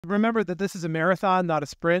Remember that this is a marathon, not a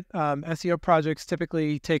sprint. SEO projects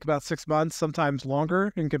typically take about 6 months, sometimes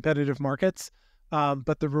longer in competitive markets,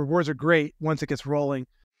 but the rewards are great once it gets rolling.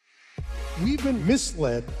 We've been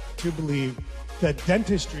misled to believe that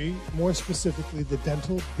dentistry, more specifically the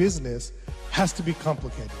dental business, has to be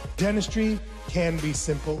complicated. Dentistry can be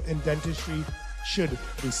simple, and dentistry should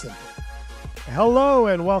be simple. Hello,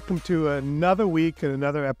 and welcome to another week and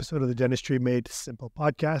another episode of the Dentistry Made Simple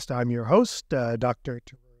podcast. I'm your host, Dr.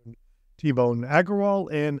 Tarun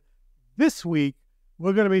Agarwal, and this week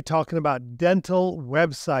we're going to be talking about dental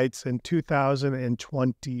websites in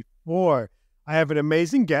 2024. I have an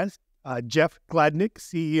amazing guest, Jeff Gladnick,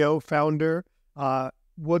 CEO, founder,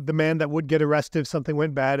 the man that would get arrested if something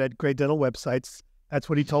went bad at Great Dental Websites. That's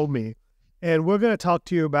what he told me. And we're going to talk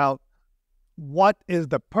to you about what is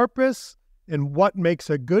the purpose and what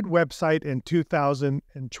makes a good website in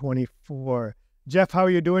 2024. Jeff, how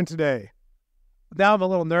are you doing today? Now I'm a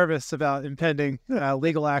little nervous about impending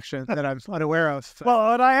legal action that I'm unaware of.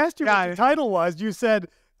 Well, when I asked you what the title was,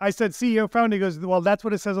 I said CEO, founder. He goes, well, that's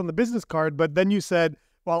what it says on the business card. But then you said,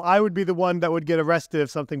 well, I would be the one that would get arrested if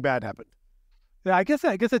something bad happened. Yeah, I guess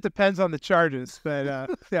it depends on the charges. But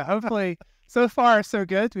yeah, hopefully, so far, so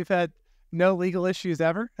good. We've had no legal issues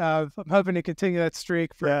ever. I'm hoping to continue that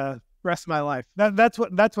streak for the rest of my life. That's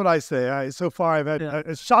what I say. So far, I've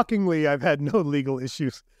had, shockingly, I've had no legal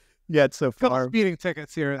issues yet so far. Speeding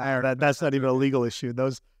tickets here and there. That's not even a legal issue.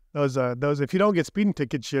 Those if you don't get speeding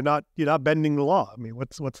tickets, you're not bending the law. I mean,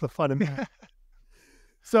 what's the fun in that?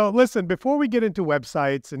 So listen, before we get into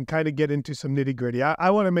websites and kind of get into some nitty gritty, I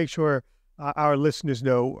want to make sure our listeners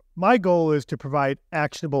know my goal is to provide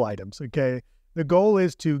actionable items. Okay, the goal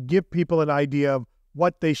is to give people an idea of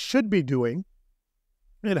what they should be doing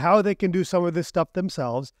and how they can do some of this stuff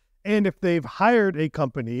themselves, and if they've hired a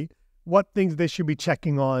company, what things they should be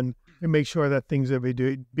checking on to make sure that things are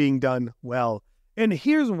being done well. And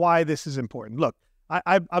here's why this is important. Look,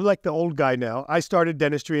 I'm like the old guy now. I started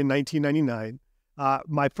dentistry in 1999.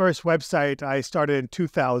 My first website I started in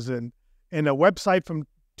 2000, and a website from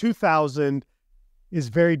 2000 is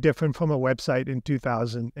very different from a website in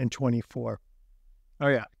 2024. Oh,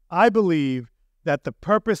 yeah. I believe that the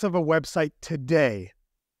purpose of a website today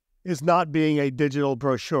is not being a digital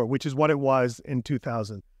brochure, which is what it was in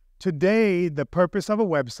 2000. Today, the purpose of a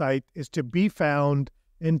website is to be found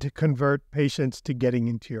and to convert patients to getting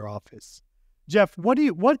into your office. Jeff,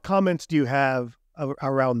 what comments do you have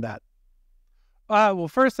around that? Well,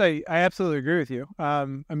 first, I absolutely agree with you. I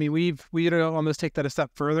mean, we almost take that a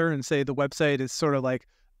step further and say the website is sort of like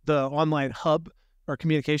the online hub or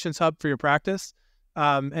communications hub for your practice.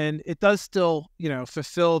 And it does still,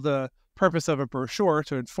 fulfill the purpose of a brochure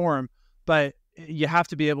to inform, but you have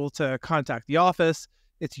to be able to contact the office.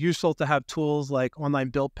 It's useful to have tools like online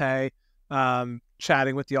bill pay,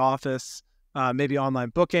 chatting with the office, maybe online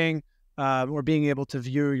booking, or being able to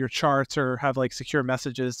view your charts or have like secure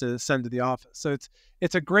messages to send to the office. So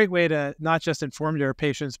it's a great way to not just inform your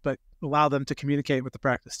patients, but allow them to communicate with the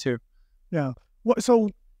practice too. Yeah.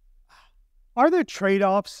 So are there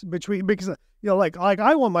trade-offs between, because like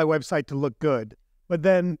I want my website to look good, but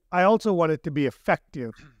then I also want it to be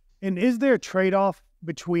effective. And is there a trade-off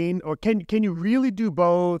between, or can you really do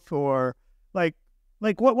both, or what's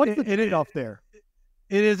the trade-off there?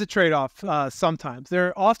 It is a trade-off sometimes.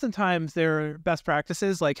 Oftentimes there are best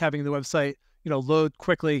practices like having the website, load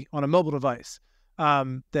quickly on a mobile device.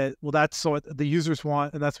 That's what the users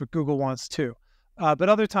want, and that's what Google wants too. But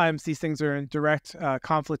other times these things are in direct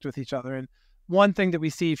conflict with each other. And one thing that we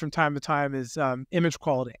see from time to time is image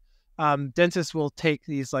quality. Dentists will take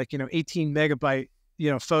these 18 megabyte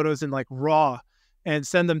photos in RAW and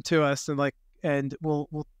send them to us, and we'll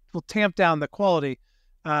tamp down the quality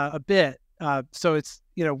a bit. So it's,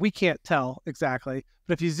 we can't tell exactly,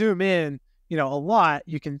 but if you zoom in, a lot,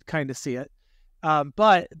 you can kind of see it.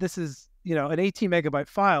 But this is, an 18 megabyte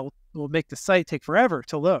file will make the site take forever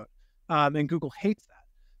to load. And Google hates that.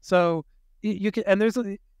 So you can, and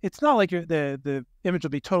it's not like the image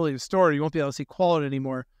will be totally distorted. You won't be able to see quality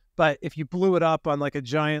anymore. But if you blew it up on like a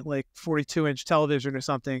giant 42-inch television or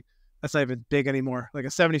something, that's not even big anymore, like a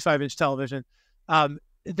 75-inch television,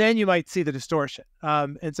 then you might see the distortion.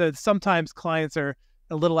 And so sometimes clients are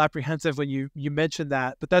a little apprehensive when you mention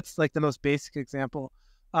that, but that's like the most basic example.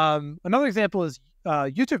 Another example is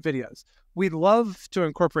YouTube videos. We love to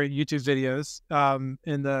incorporate YouTube videos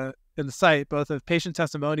in the site, both of patient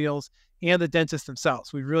testimonials and the dentist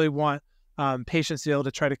themselves. We really want patients to be able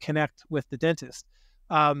to try to connect with the dentist.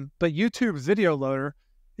 But YouTube's video loader,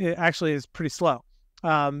 it actually is pretty slow.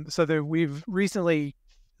 So we've recently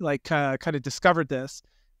kind of discovered this,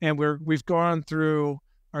 and we've gone through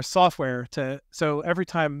our software so every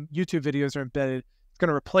time YouTube videos are embedded, it's going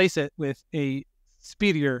to replace it with a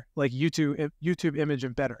speedier like YouTube image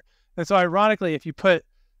embedder. And so ironically, if you put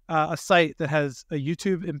a site that has a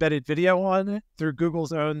YouTube embedded video on it through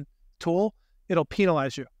Google's own tool, it'll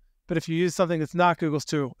penalize you. But if you use something that's not Google's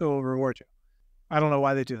tool, it will reward you. I don't know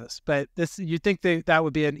why they do this, but you'd think that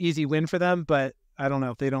would be an easy win for them, but I don't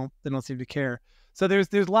know. They don't seem to care. So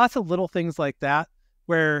there's lots of little things like that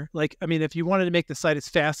where, like, I mean, if you wanted to make the site as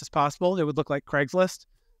fast as possible, it would look like Craigslist.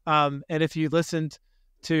 And if you listened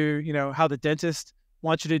to, how the dentist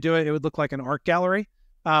wants you to do it, it would look like an art gallery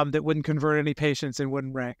that wouldn't convert any patients and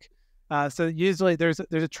wouldn't rank. So usually there's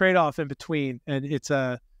a trade-off in between, and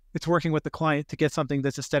it's working with the client to get something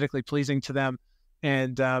that's aesthetically pleasing to them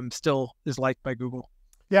and still is liked by Google.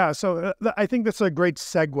 Yeah, so I think that's a great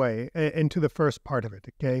segue into the first part of it,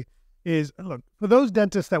 okay? Is, look, for those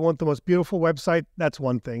dentists that want the most beautiful website, that's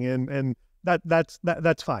one thing, and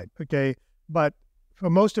that's fine, okay? But for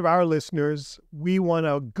most of our listeners, we want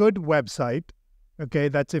a good website, okay,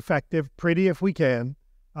 that's effective, pretty if we can,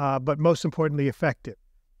 but most importantly, effective.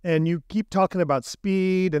 And you keep talking about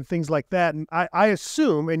speed and things like that, and I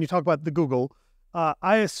assume, and you talk about the Google,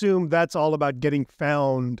 I assume that's all about getting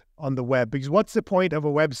found on the web, because what's the point of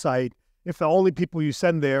a website if the only people you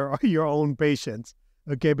send there are your own patients,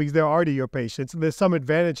 okay, because they're already your patients, and there's some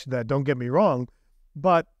advantage to that, don't get me wrong,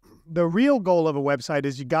 but the real goal of a website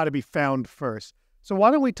is you got to be found first. So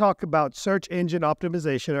why don't we talk about search engine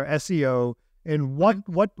optimization, or SEO, and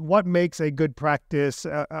what makes a good practice,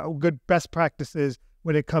 good best practices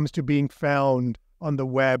when it comes to being found on the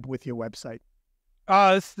web with your website?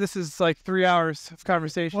 This is like 3 hours of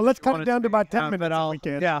conversation. Well, let's cut it down to about 10 minutes if we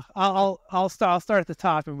can. Yeah, I'll start at the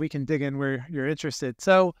top, and we can dig in where you're interested.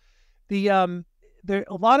 So a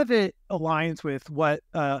lot of it aligns with what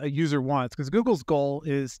a user wants, because Google's goal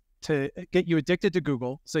is to get you addicted to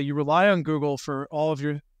Google. So you rely on Google for all of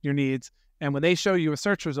your needs. And when they show you a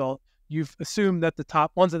search result, you've assumed that the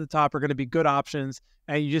top ones at the top are going to be good options,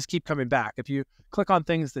 and you just keep coming back. If you click on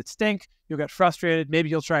things that stink, you'll get frustrated. Maybe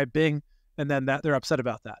you'll try Bing, and then they're upset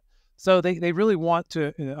about that. So they really want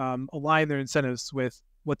to align their incentives with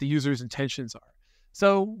what the user's intentions are.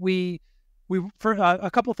 So we for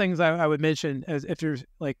a couple things I would mention, as if you're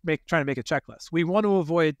like trying to make a checklist. We want to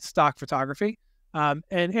avoid stock photography. And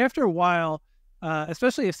after a while,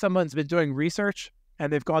 especially if someone's been doing research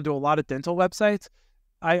and they've gone to a lot of dental websites,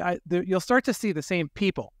 you'll start to see the same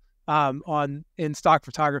people in stock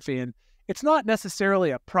photography. And it's not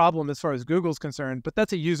necessarily a problem as far as Google's concerned, but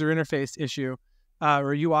that's a user interface issue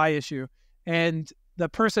or UI issue. And the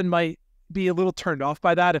person might be a little turned off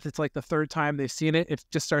by that if it's like the third time they've seen it. It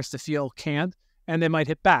just starts to feel canned, and they might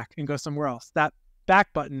hit back and go somewhere else. That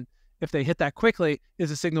back button, if they hit that quickly, is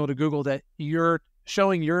a signal to Google that you're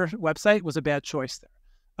showing your website was a bad choice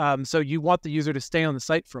there. So you want the user to stay on the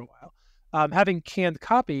site for a while. Having canned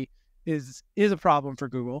copy is a problem for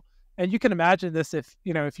Google. And you can imagine this if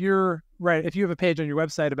you have a page on your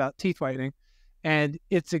website about teeth whitening, and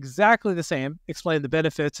it's exactly the same, explain the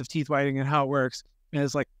benefits of teeth whitening and how it works, and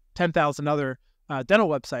it's like 10,000 other dental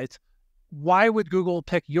websites. Why would Google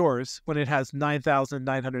pick yours when it has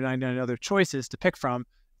 9,999 other choices to pick from?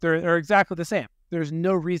 They're exactly the same. There's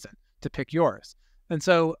no reason to pick yours. And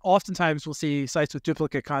so oftentimes we'll see sites with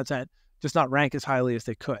duplicate content just not rank as highly as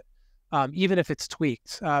they could, even if it's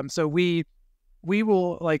tweaked. So we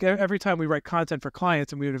will, like, every time we write content for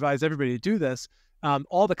clients, and we would advise everybody to do this,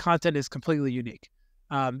 all the content is completely unique.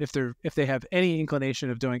 If they have any inclination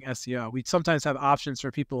of doing SEO, we sometimes have options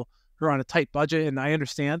for people who are on a tight budget, and I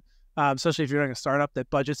understand, especially if you're doing a startup, that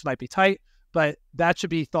budgets might be tight, but that should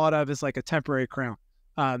be thought of as like a temporary crown.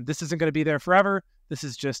 This isn't going to be there forever. This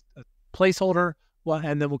is just a placeholder,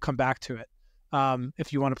 and then we'll come back to it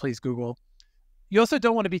if you want to please Google. You also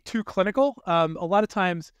don't want to be too clinical. A lot of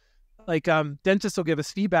times, like dentists will give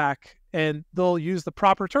us feedback, and they'll use the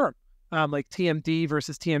proper term, like TMD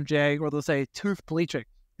versus TMJ, or they'll say tooth bleaching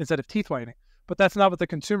instead of teeth whitening. But that's not what the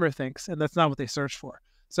consumer thinks, and that's not what they search for.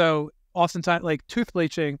 So oftentimes, like tooth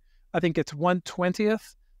bleaching, I think it's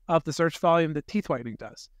 1/20th of the search volume that teeth whitening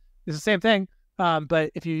does. It's the same thing,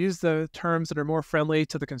 but if you use the terms that are more friendly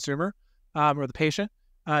to the consumer or the patient,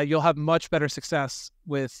 you'll have much better success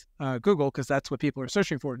with Google, because that's what people are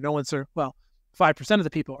searching for. 5% of the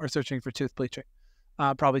people are searching for tooth bleaching,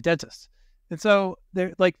 probably dentists. And so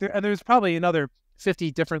there's probably another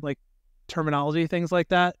 50 different like terminology, things like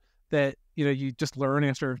that you just learn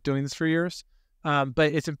after doing this for years.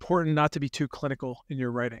 But it's important not to be too clinical in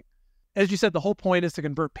your writing. As you said, the whole point is to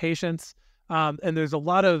convert patients. And there's a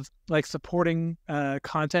lot of like supporting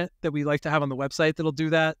content that we like to have on the website that'll do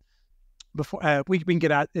that. Before we can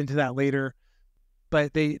get into that later.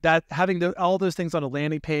 but having all those things on a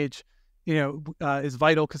landing page, is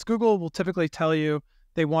vital, because Google will typically tell you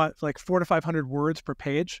they want like 400 to 500 words per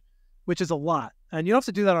page, which is a lot. And you don't have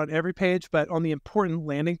to do that on every page, but on the important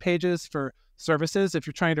landing pages for services, if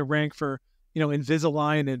you're trying to rank for,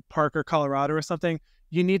 Invisalign in Parker, Colorado or something,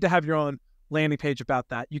 you need to have your own landing page about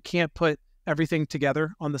that. You can't put everything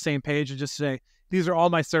together on the same page and just say, these are all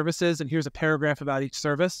my services and here's a paragraph about each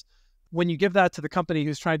service. When you give that to the company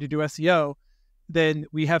who's trying to do SEO, then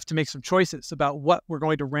we have to make some choices about what we're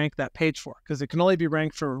going to rank that page for, because it can only be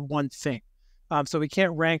ranked for one thing. So we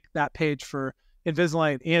can't rank that page for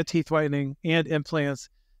Invisalign and teeth whitening and implants.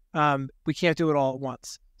 We can't do it all at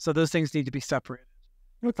once. So those things need to be separated.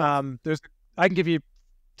 Okay. I can give you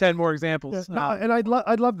 10 more examples. Yeah, no, and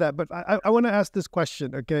I'd love that, but I want to ask this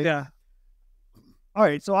question. Okay. Yeah. All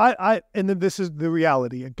right. So and then this is the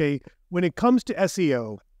reality. Okay. When it comes to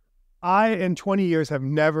SEO, I, in 20 years, have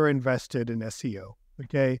never invested in SEO,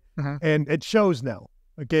 okay? And it shows now,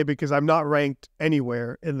 okay, because I'm not ranked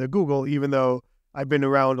anywhere in the Google, even though I've been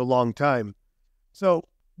around a long time. So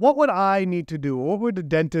what would I need to do? What would a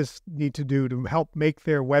dentist need to do to help make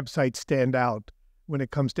their website stand out when it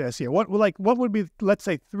comes to SEO? What would be, let's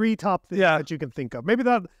say, 3 top things that you can think of? Maybe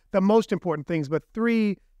not the most important things, but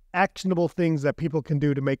 3 actionable things that people can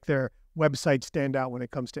do to make their website stand out when it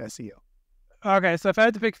comes to SEO. Okay, so if I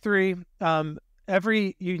had to pick 3,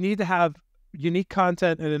 you need to have unique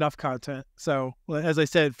content and enough content. So as I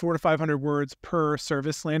said, 400 to 500 words per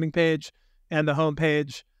service landing page and the home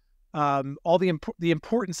page. All the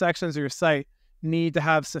important sections of your site need to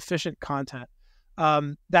have sufficient content.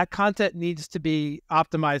 That content needs to be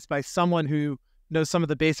optimized by someone who knows some of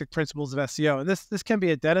the basic principles of SEO. And this can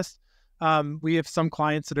be a dentist. We have some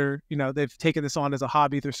clients that are, they've taken this on as a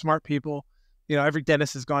hobby. They're smart people. Every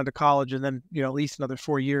dentist has gone to college and then, at least another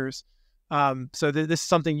 4 years. So this is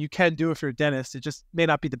something you can do if you're a dentist. It just may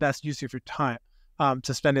not be the best use of your time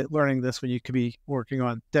to spend it learning this when you could be working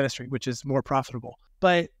on dentistry, which is more profitable.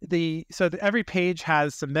 But every page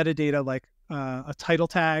has some metadata, like a title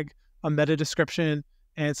tag, a meta description,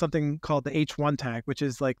 and something called the H1 tag, which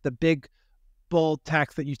is like the big bold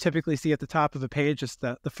text that you typically see at the top of a page. It's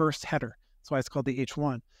the first header. That's why it's called the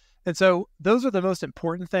H1. And so those are the most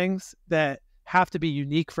important things that have to be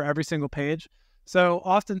unique for every single page. So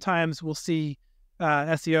oftentimes we'll see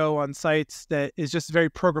SEO on sites that is just very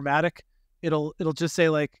programmatic. It'll just say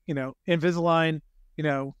like, Invisalign,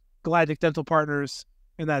 Galactic Dental Partners,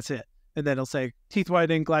 and that's it. And then it'll say teeth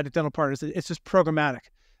whitening, Galactic Dental Partners. It's just programmatic.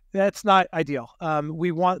 That's not ideal.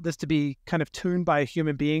 We want this to be kind of tuned by a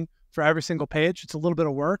human being for every single page. It's a little bit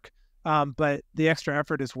of work, but the extra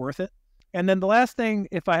effort is worth it. And then the last thing,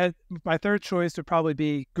 if I had my third choice, would probably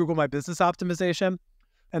be Google My Business optimization.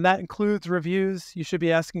 And that includes reviews. You should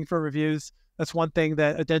be asking for reviews. That's one thing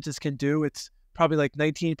that a dentist can do. It's probably like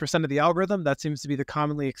 19% of the algorithm. That seems to be the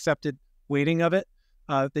commonly accepted weighting of it,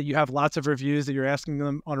 that you have lots of reviews, that you're asking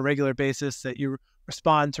them on a regular basis, that you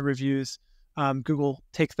respond to reviews. Google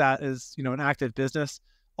takes that as, an active business.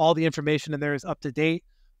 All the information in there is up to date.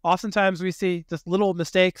 Oftentimes we see just little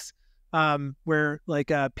mistakes where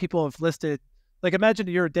people have listed, like imagine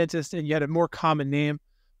you're a dentist and you had a more common name,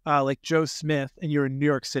 like Joe Smith, and you're in New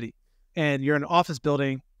York City and you're in an office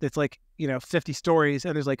building that's like, 50 stories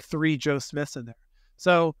and there's like 3 Joe Smiths in there.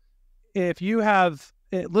 So if you have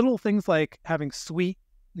little things like having suite,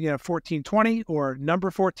 1420 or number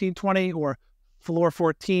 1420 or floor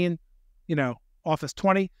 14, office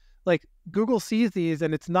 20, like Google sees these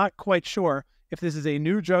and it's not quite sure if this is a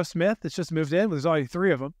new Joe Smith that's just moved in, there's only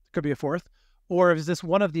 3 of them, could be a 4th, or is this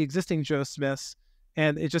one of the existing Joe Smiths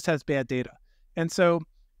and it just has bad data. And so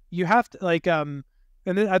you have to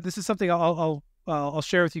this is something I'll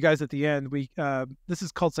share with you guys at the end. This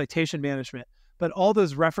is called citation management, but all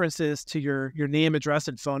those references to your name, address,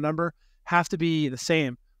 and phone number have to be the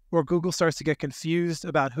same, or Google starts to get confused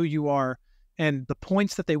about who you are, and the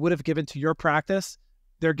points that they would have given to your practice,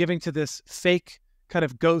 they're giving to this fake kind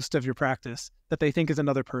of ghost of your practice that they think is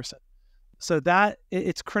another person. So that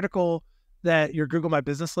it's critical that your Google My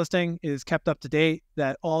Business listing is kept up to date,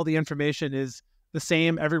 that all the information is the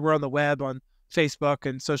same everywhere on the web, on Facebook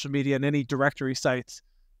and social media and any directory sites.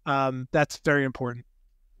 That's very important.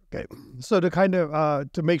 Okay. So to kind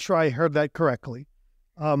of, to make sure I heard that correctly,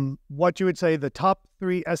 what you would say the top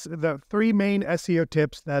 3, the 3 main SEO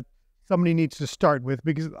tips that somebody needs to start with,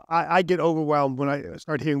 because I get overwhelmed when I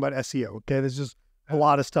start hearing about SEO. Okay. There's just a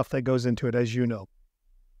lot of stuff that goes into it, as you know.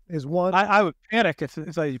 Is one. I would panic if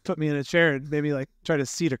you put me in a chair and maybe like try to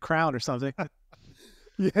seat a crown or something.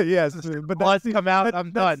 Yeah, yes, but come out.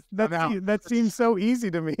 I'm done. That seems so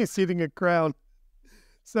easy to me, seating a crown.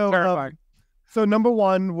 So, terrifying. So number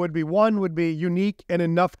one would be unique and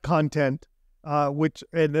enough content, and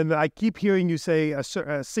then I keep hearing you say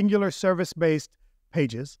a singular service-based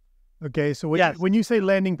pages. Okay, so when you say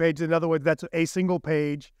landing page, in other words, that's a single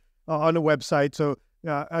page on a website. So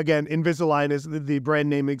again, Invisalign is the brand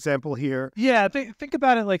name example here. Yeah, think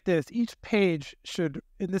about it like this. Each page should,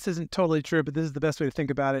 and this isn't totally true, but this is the best way to think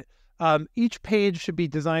about it. Each page should be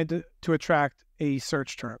designed to attract a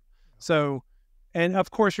search term. So, and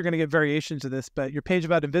of course, you're going to get variations of this, but your page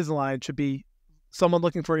about Invisalign should be someone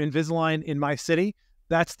looking for Invisalign in my city.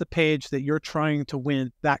 That's the page that you're trying to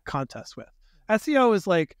win that contest with. SEO is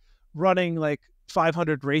like running like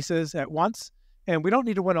 500 races at once. And we don't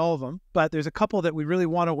need to win all of them, but there's a couple that we really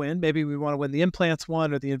want to win. Maybe we want to win the implants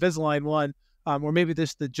one or the Invisalign one, or maybe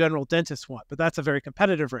there's the general dentist one, but that's a very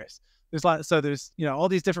competitive race. There's all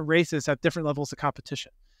these different races have different levels of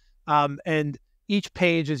competition. And each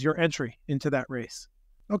page is your entry into that race.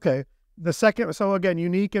 Okay. The second, so again,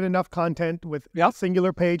 unique and enough content with a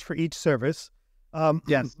singular page for each service.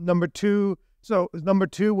 Yes. Number two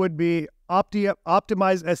would be optimize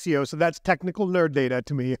SEO. So that's technical nerd data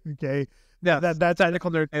to me. Okay. Yeah, that's technical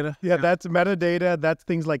nerd data. Yeah, that's metadata. That's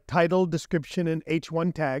things like title, description, and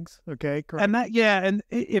H1 tags. Okay, correct. And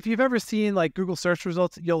if you've ever seen like Google search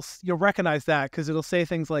results, you'll recognize that because it'll say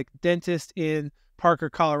things like dentist in Parker,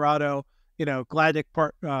 Colorado,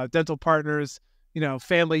 Gladnick Dental Partners,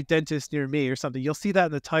 family dentist near me or something. You'll see that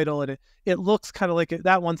in the title, and it looks kind of like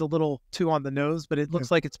that one's a little too on the nose, but it looks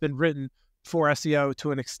like it's been written for SEO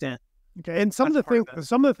to an extent. Okay, and some of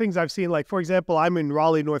the things I've seen, like for example, I'm in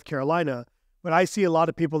Raleigh, North Carolina, but I see a lot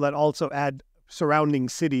of people that also add surrounding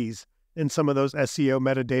cities in some of those SEO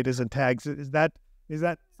metadatas and tags. Is that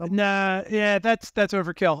something? Nah, yeah, that's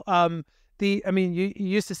overkill. You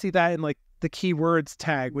used to see that in like the keywords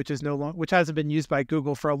tag, which hasn't been used by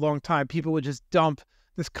Google for a long time. People would just dump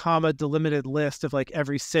this comma delimited list of like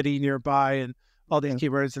every city nearby and all these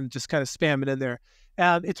keywords and just kind of spam it in there.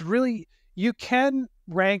 It's really, you can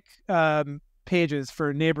rank pages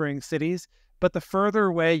for neighboring cities, but the further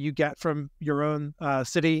away you get from your own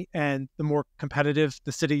city and the more competitive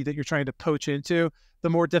the city that you're trying to poach into, the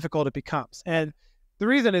more difficult it becomes. And the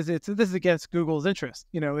reason is this is against Google's interest.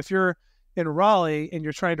 If you're in Raleigh and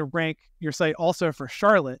you're trying to rank your site also for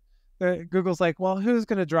Charlotte, Google's like, well, who's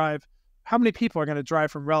going to drive? How many people are going to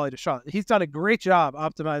drive from Raleigh to Charlotte? He's done a great job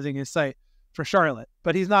optimizing his site for Charlotte,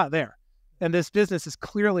 but he's not there. And this business is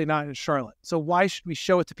clearly not in Charlotte. So why should we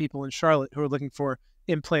show it to people in Charlotte who are looking for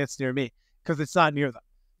implants near me? Because it's not near them.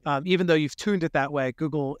 Even though you've tuned it that way,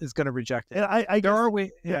 Google is going to reject it. And there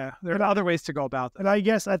are other ways to go about that. And I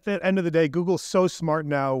guess at the end of the day, Google's so smart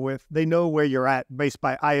now they know where you're at based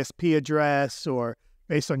by ISP address or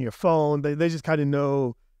based on your phone. They just kind of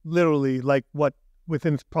know literally like what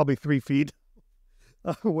within probably 3 feet.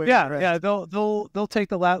 They'll take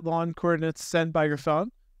the lat long coordinates sent by your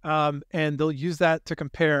phone. And they'll use that to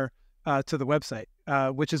compare to the website,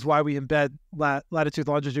 which is why we embed latitude,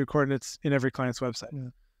 longitude coordinates in every client's website. Yeah.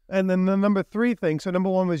 And then the number 3 thing, so number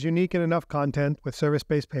 1 was unique and enough content with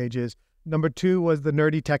service-based pages. Number 2 was the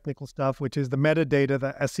nerdy technical stuff, which is the metadata,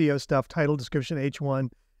 the SEO stuff, title, description, H1.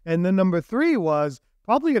 And then number 3 was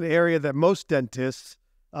probably an area that most dentists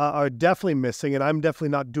are definitely missing, and I'm definitely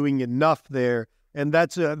not doing enough there. And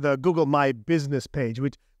that's the Google My Business page,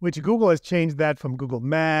 which Google has changed that from Google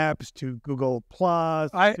Maps to Google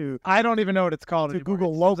Plus I don't even know what it's called to anymore.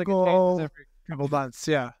 Google Local. Like every couple months,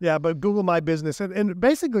 yeah. Yeah, but Google My Business. And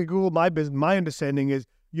basically Google My Business, my understanding is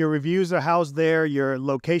your reviews are housed there, your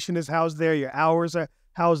location is housed there, your hours are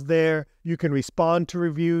housed there. You can respond to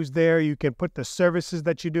reviews there. You can put the services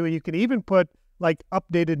that you do. And you can even put like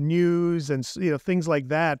updated news and things like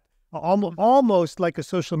that. Almost like a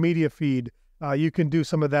social media feed. You can do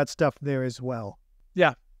some of that stuff there as well.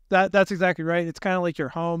 Yeah, that's exactly right. It's kind of like your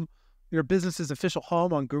home, your business's official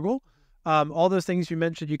home on Google. All those things you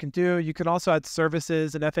mentioned you can do. You can also add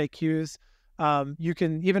services and FAQs. You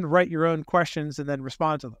can even write your own questions and then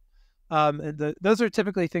respond to them. And those are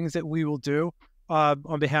typically things that we will do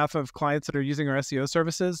on behalf of clients that are using our SEO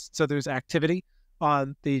services. So there's activity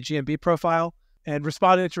on the GMB profile, and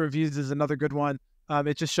responding to reviews is another good one.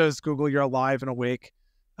 It just shows Google you're alive and awake.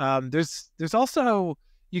 There's also,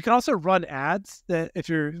 you can also run ads that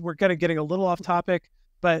we're kind of getting a little off topic,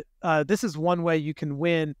 but this is one way you can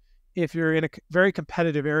win if you're in a very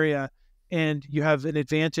competitive area and you have an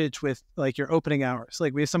advantage with like your opening hours.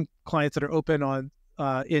 Like we have some clients that are open on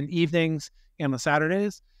in evenings and on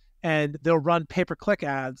Saturdays, and they'll run pay-per-click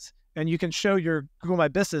ads, and you can show your Google My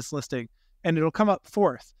Business listing and it'll come up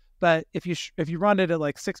fourth. But if you run it at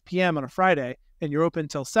like 6 p.m. on a Friday and you're open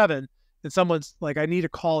till 7, and someone's like, I need to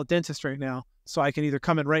call a dentist right now, so I can either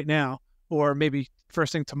come in right now or maybe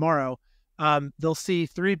first thing tomorrow, they'll see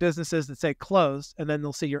 3 businesses that say closed, and then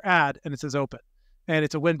they'll see your ad and it says open, and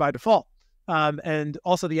it's a win by default. And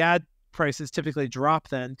also the ad prices typically drop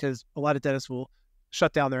then, because a lot of dentists will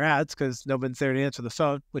shut down their ads because no one's there to answer the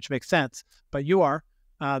phone, which makes sense. But you are.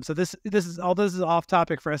 So this is off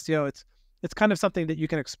topic for SEO. It's kind of something that you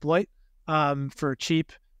can exploit for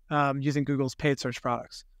cheap using Google's paid search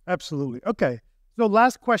products. Absolutely. Okay. So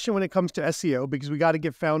last question when it comes to SEO, because we got to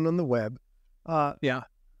get found on the web. Yeah.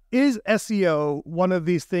 Is SEO one of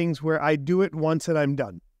these things where I do it once and I'm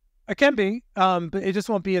done? It can be, but it just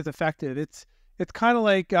won't be as effective. It's kind of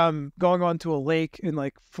like going onto a lake and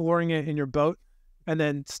like flooring it in your boat and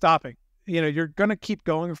then stopping. You're going to keep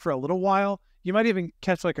going for a little while. You might even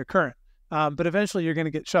catch like a current, but eventually you're going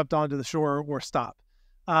to get shoved onto the shore or stop.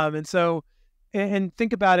 And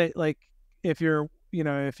think about it like if you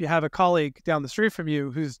have a colleague down the street from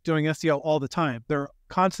you who's doing SEO all the time, they're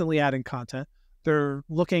constantly adding content. They're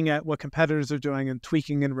looking at what competitors are doing and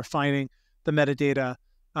tweaking and refining the metadata.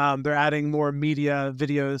 They're adding more media,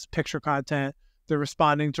 videos, picture content. They're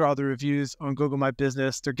responding to all the reviews on Google My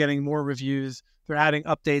Business. They're getting more reviews. They're adding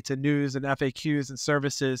updates and news and FAQs and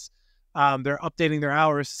services. They're updating their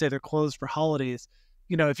hours to say they're closed for holidays.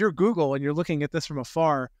 If you're Google and you're looking at this from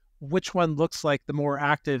afar, which one looks like the more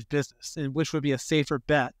active business and which would be a safer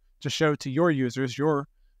bet to show to your users, your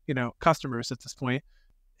customers at this point,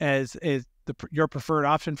 as your preferred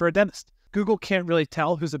option for a dentist? Google can't really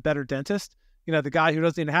tell who's a better dentist. The guy who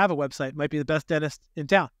doesn't even have a website might be the best dentist in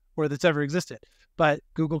town or that's ever existed, but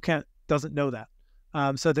Google doesn't know that.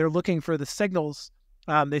 So they're looking for the signals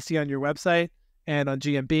they see on your website and on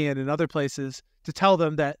GMB and in other places to tell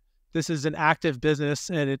them that this is an active business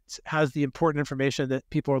and it has the important information that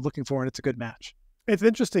people are looking for, and it's a good match. It's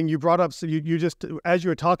interesting you brought up, so you just, as you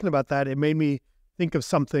were talking about that, it made me think of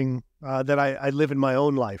something that I live in my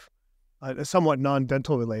own life, somewhat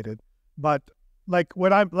non-dental related. But like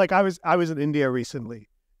when I was in India recently,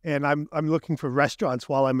 and I'm looking for restaurants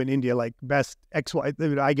while I'm in India, like best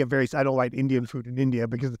XY. I don't like Indian food in India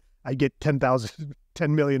because I get 10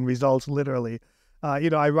 million results literally.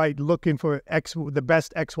 I write looking for the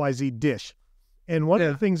best XYZ dish. And one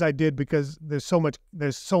of the things I did, because there's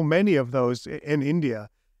so many of those in India,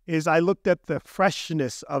 is I looked at the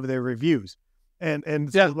freshness of their reviews.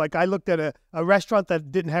 So like I looked at a restaurant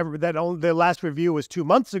that didn't have their last review was 2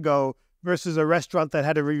 months ago versus a restaurant that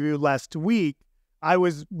had a review last week. I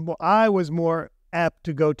was more apt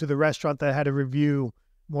to go to the restaurant that had a review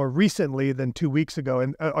more recently than 2 weeks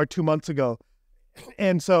ago or 2 months ago.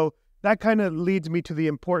 And so that kind of leads me to the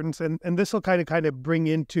importance, and this will kind of bring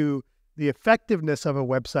into the effectiveness of a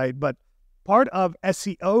website. But part of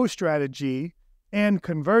SEO strategy and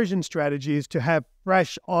conversion strategy is to have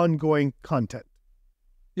fresh, ongoing content.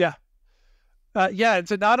 Yeah. And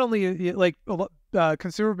so not only like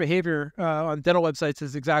consumer behavior on dental websites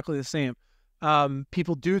is exactly the same.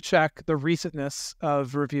 People do check the recentness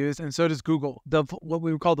of reviews, and so does Google. What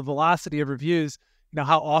we would call the velocity of reviews,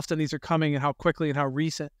 how often these are coming and how quickly and how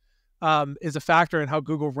recent, is a factor in how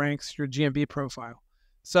Google ranks your GMB profile.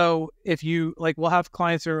 So if you we'll have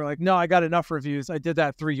clients who are like, no, I got enough reviews. I did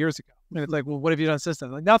that 3 years ago. And it's like, well, what have you done since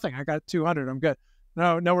then? Like, nothing. I got 200. I'm good.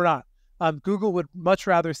 No, we're not. Google would much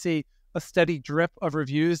rather see a steady drip of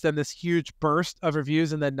reviews than this huge burst of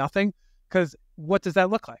reviews and then nothing. Because what does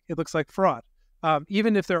that look like? It looks like fraud.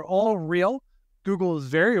 Even if they're all real, Google is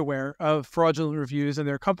very aware of fraudulent reviews, and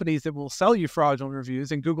there are companies that will sell you fraudulent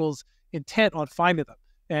reviews, and Google's intent on finding them.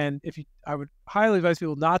 And I would highly advise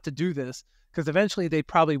people not to do this, because eventually they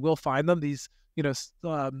probably will find them. These,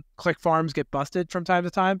 click farms get busted from time to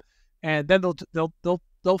time, and then they'll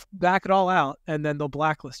back it all out, and then they'll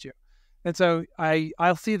blacklist you. And so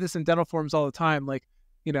I'll see this in dental forums all the time.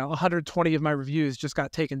 120 of my reviews just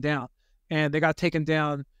got taken down, and they got taken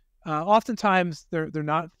down. Oftentimes they're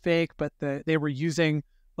not fake, but they were using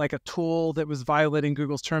like a tool that was violating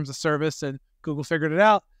Google's terms of service, and Google figured it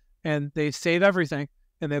out, and they save everything,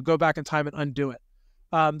 and they'll go back in time and undo it.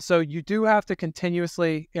 So you do have to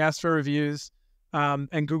continuously ask for reviews,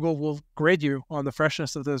 and Google will grade you on the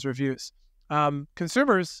freshness of those reviews.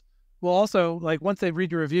 Consumers will also, once they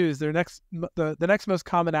read your reviews, the next most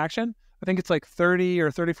common action, I think it's like 30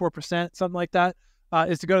 or 34%, something like that,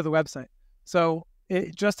 is to go to the website. So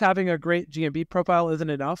just having a great GMB profile isn't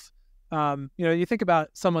enough. You think about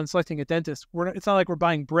someone selecting a dentist. It's not like we're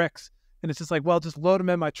buying bricks, and it's just like, well, just load them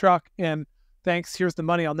in my truck, and thanks, here's the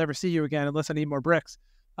money. I'll never see you again unless I need more bricks.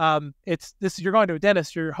 You're going to a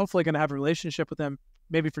dentist. You're hopefully going to have a relationship with them,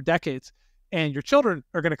 maybe for decades, and your children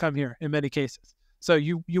are going to come here in many cases. So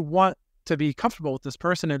you want to be comfortable with this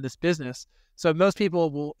person and this business. So most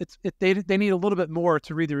people will, they need a little bit more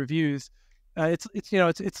to read the reviews.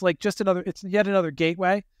 It's like just it's yet another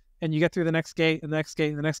gateway, and you get through the next gate and the next gate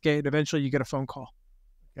and the next gate, and eventually you get a phone call.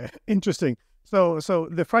 Okay. Interesting. So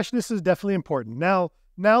the freshness is definitely important. Now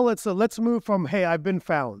let's move from, hey, I've been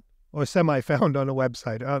found or semi-found on a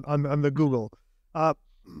website on the Google.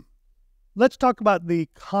 Let's talk about the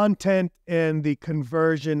content and the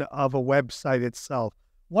conversion of a website itself.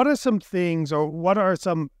 What are some things, or what are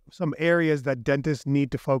some areas that dentists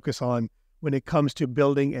need to focus on when it comes to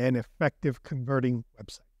building an effective converting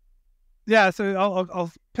website? Yeah, so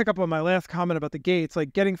I'll pick up on my last comment about the gates.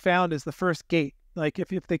 Like, getting found is the first gate. Like,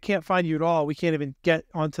 if they can't find you at all, we can't even get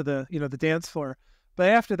onto the the dance floor. But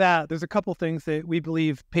after that, there's a couple things that we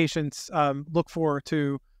believe patients look for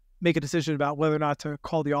to make a decision about whether or not to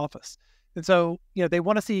call the office. And so, they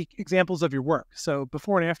want to see examples of your work. So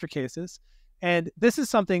before and after cases. And this is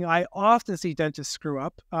something I often see dentists screw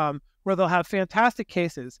up, where they'll have fantastic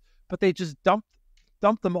cases, but they just dump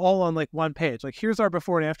them all on like one page. Like, here's our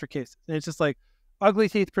before and after cases. And it's just like ugly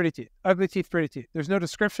teeth, pretty teeth, ugly teeth, pretty teeth. There's no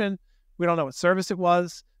description. We don't know what service it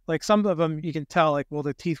was. Like, some of them you can tell, like, well,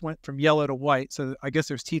 the teeth went from yellow to white, so I guess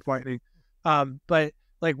there's teeth whitening. But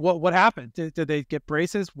like, what happened? Did they get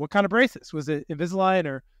braces? What kind of braces? Was it Invisalign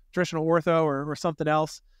or traditional ortho or something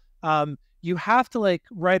else? You have to like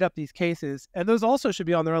write up these cases, and those also should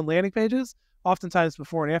be on their own landing pages. Oftentimes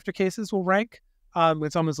before and after cases will rank. When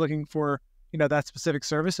someone's looking for, that specific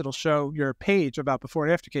service, it'll show your page about before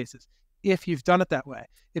and after cases. If you've done it that way,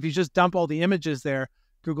 if you just dump all the images there,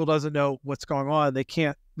 Google doesn't know what's going on. They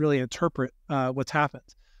can't really interpret what's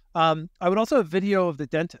happened. I would also have video of the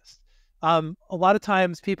dentist. A lot of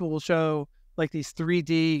times people will show like these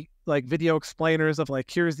 3D like video explainers of like,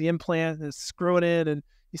 here's the implant, and screw it in, and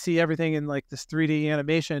you see everything in like this 3D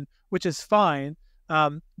animation, which is fine.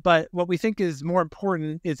 But what we think is more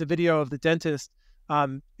important is a video of the dentist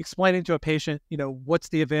explaining to a patient, what's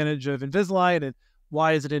the advantage of Invisalign, and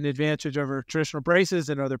why is it an advantage over traditional braces,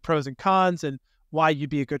 and are there pros and cons, and why you'd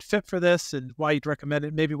be a good fit for this, and why you'd recommend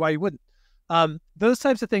it, maybe why you wouldn't. Those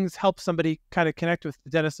types of things help somebody kind of connect with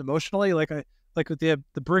the dentist emotionally. Like with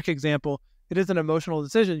the brick example, it is an emotional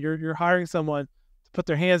decision. You're hiring someone to put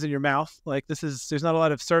their hands in your mouth. Like, there's not a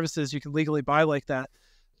lot of services you can legally buy like that.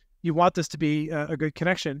 You want this to be a good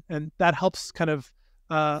connection, and that helps kind of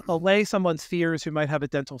allay someone's fears who might have a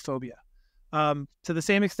dental phobia. To the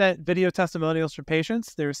same extent, video testimonials from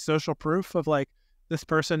patients, there's social proof of like, this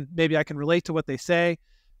person, maybe I can relate to what they say.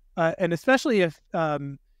 And especially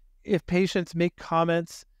if patients make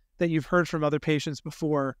comments that you've heard from other patients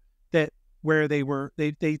before, where they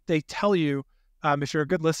tell you, if you're a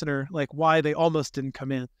good listener, like why they almost didn't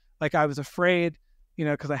come in. Like, I was afraid,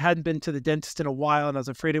 because I hadn't been to the dentist in a while and I was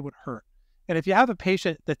afraid it would hurt. And if you have a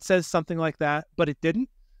patient that says something like that, but it didn't,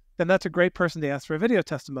 then that's a great person to ask for a video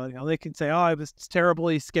testimonial. They can say, oh, I was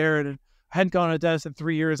terribly scared and I hadn't gone to a dentist in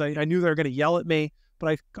 3 years. I knew they were going to yell at me,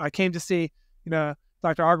 but I came to see, Dr.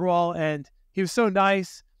 Agarwal, and he was so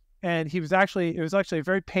nice. And it was actually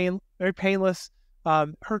very painless,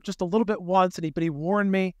 hurt just a little bit once, but he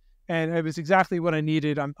warned me, and it was exactly what I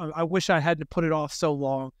needed. I wish I hadn't put it off so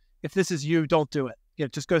long. If this is you, don't do it.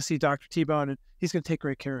 Just go see Dr. T-Bone, and he's going to take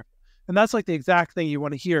great care of you. And that's like the exact thing you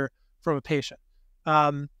want to hear from a patient.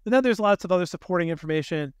 And then there's lots of other supporting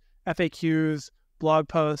information, FAQs, blog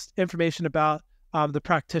posts, information about the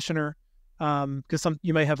practitioner, because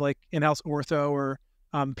you may have like in-house ortho or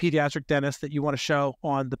pediatric dentist that you want to show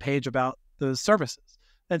on the page about those services.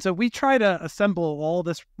 And so we try to assemble all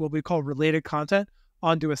this, what we call related content,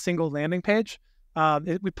 onto a single landing page.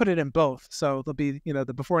 We put it in both. So there'll be,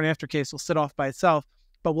 the before and after case will sit off by itself,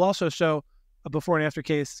 but we'll also show a before and after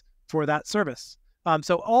case for that service.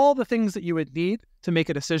 So all the things that you would need to make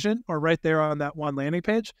a decision are right there on that one landing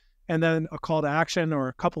page, and then a call to action, or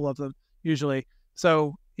a couple of them usually.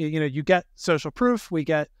 So, you get social proof, we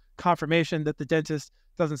get confirmation that the dentist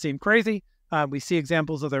doesn't seem crazy. We see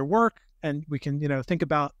examples of their work, and we can, think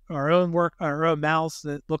about our own work, our own mouths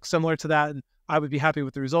that look similar to that. And I would be happy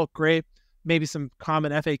with the result. Great. Maybe some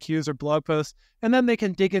common FAQs or blog posts, and then they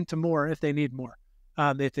can dig into more if they need more.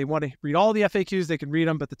 If they want to read all the FAQs, they can read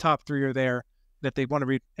them, but the top 3 are there. If they want to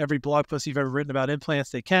read every blog post you've ever written about implants,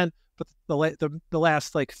 they can, but the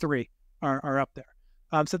last like 3 are up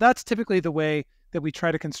there. So that's typically the way that we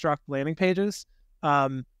try to construct landing pages.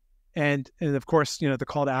 And of course, the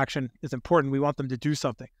call to action is important. We want them to do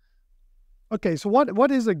something. Okay, so what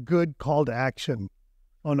is a good call to action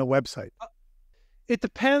on a website? It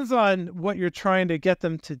depends on what you're trying to get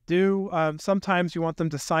them to do. Sometimes you want them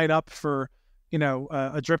to sign up for,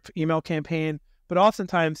 a drip email campaign, but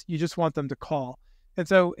oftentimes you just want them to call. And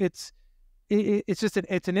so it's just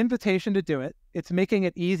it's an invitation to do it. It's making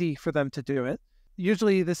it easy for them to do it.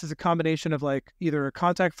 Usually this is a combination of like either a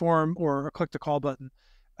contact form or a click to call button.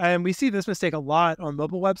 And we see this mistake a lot on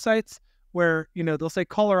mobile websites where, you know, they'll say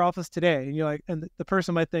call our office today. And you're like, and the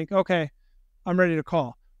person might think, okay, I'm ready to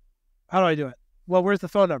call. How do I do it? Well, where's the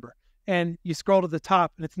phone number? And you scroll to the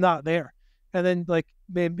top and it's not there. And then like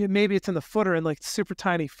maybe it's in the footer in like super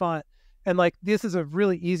tiny font. And like, this is a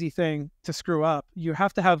really easy thing to screw up. You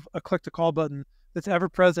have to have a click to call button that's ever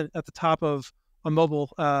present at the top of a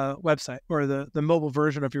mobile website, or the mobile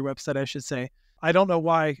version of your website, I should say. I don't know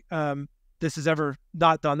why this is ever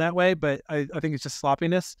not done that way, but I think it's just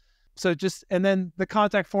sloppiness. So and then the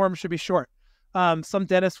contact form should be short. Some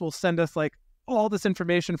dentists will send us like all this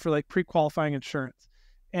information for like pre-qualifying insurance.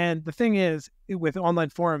 And the thing is, with online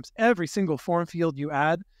forms, every single form field you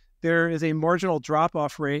add, there is a marginal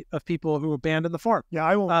drop-off rate of people who abandon the form. Yeah,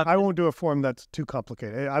 I won't do a form that's too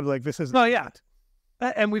complicated. I'm like, this is. Oh, yeah.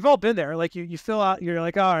 And we've all been there. Like you fill out, you're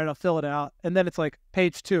like, all right, I'll fill it out. And then it's like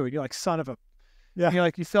page 2. And you're like, son of a. Yeah. And you're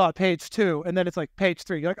like, you fill out page 2. And then it's like page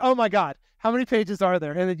 3. You're like, oh my God, how many pages are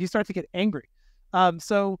there? And then you start to get angry.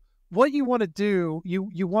 So what you want to do,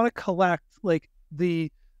 you want to collect like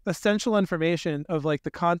the essential information of like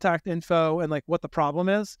the contact info and like what the problem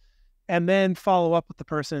is, and then follow up with the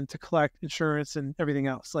person to collect insurance and everything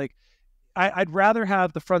else. Like I'd rather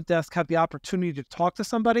have the front desk have the opportunity to talk to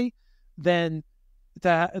somebody than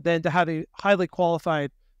to have a highly qualified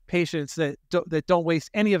patients that don't waste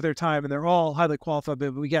any of their time, and they're all highly qualified,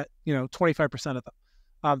 but we get 25% of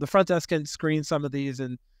them. The front desk can screen some of these,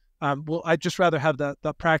 and I'd just rather have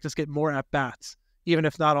the practice get more at bats, even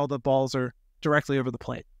if not all the balls are directly over the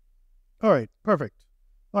plate. All right, perfect.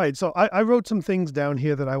 All right, so I wrote some things down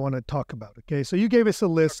here that I want to talk about. Okay, so you gave us a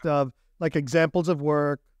list of like examples of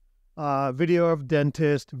work, video of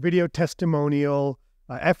dentist, video testimonial,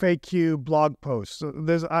 FAQ, blog posts. So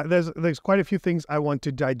there's quite a few things I want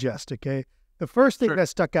to digest. Okay, the first thing that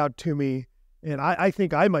stuck out to me, and I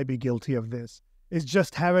think I might be guilty of this, is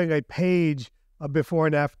just having a page of before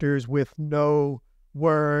and afters with no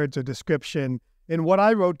words or description. And what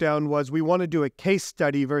I wrote down was we want to do a case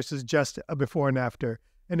study versus just a before and after.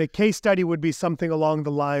 And a case study would be something along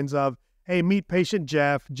the lines of, hey, meet patient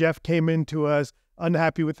Jeff. Jeff came into us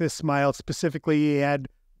unhappy with his smile. Specifically, he had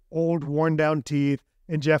old, worn down teeth,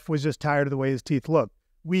 and Jeff was just tired of the way his teeth looked.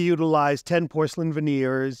 We utilized 10 porcelain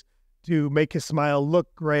veneers to make his smile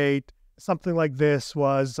look great. Something like this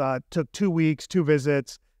took 2 weeks, 2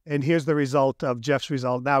 visits, and here's the result of Jeff's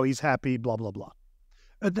result. Now he's happy, blah, blah, blah.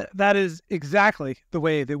 That is exactly the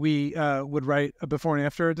way that we would write a before and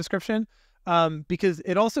after description, because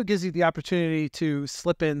it also gives you the opportunity to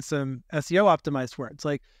slip in some SEO optimized words.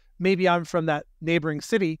 Like maybe I'm from that neighboring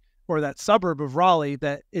city or that suburb of Raleigh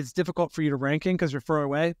that is difficult for you to rank in because you're far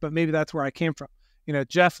away, but maybe that's where I came from.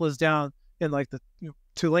 Jeff lives down in like the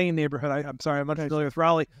Tulane neighborhood. I'm sorry, I'm unfamiliar with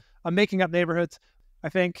Raleigh. I'm making up neighborhoods, I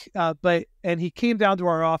think, and he came down to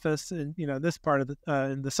our office in this part of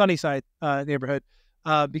in the Sunnyside neighborhood.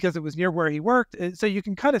 Because it was near where he worked. So you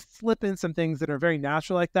can kind of slip in some things that are very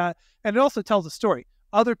natural like that. And it also tells a story.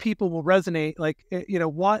 Other people will resonate, like,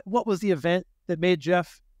 what was the event that made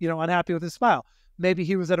Jeff, unhappy with his smile? Maybe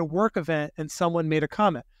he was at a work event and someone made a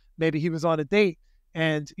comment. Maybe he was on a date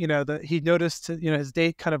and, he noticed, his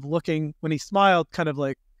date kind of looking, when he smiled, kind of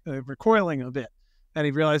like recoiling a bit. And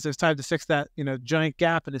he realized there's time to fix that, giant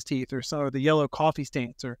gap in his teeth or the yellow coffee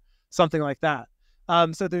stains or something like that.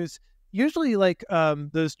 So there's usually like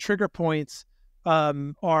those trigger points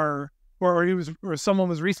or someone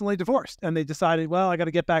was recently divorced and they decided, well, I got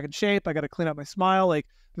to get back in shape. I got to clean up my smile. Like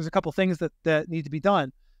there's a couple things that need to be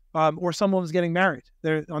done. Or someone was getting married.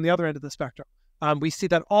 They're on the other end of the spectrum. We see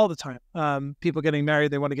that all the time. People getting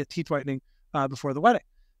married, they want to get teeth whitening before the wedding.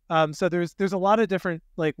 So there's a lot of different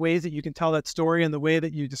like ways that you can tell that story, and the way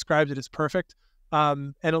that you described it is perfect.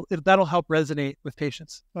 And that'll help resonate with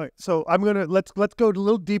patients. All right. So let's go a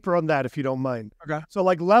little deeper on that if you don't mind. Okay. So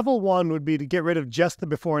like level 1 would be to get rid of just the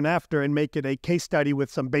before and after and make it a case study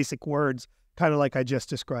with some basic words, kind of like I just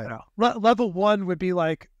described. Level 1 would be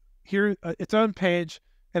like here, its own page,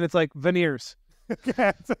 and it's like veneers.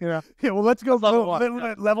 Yeah, well, let's go level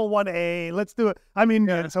 1A. Let's do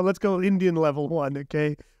it. So let's go Indian level 1,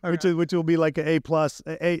 okay? Which will be like an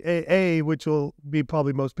A+, which will be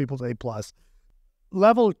probably most people's A+.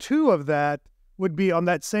 Level 2 of that would be on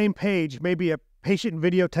that same page, maybe a patient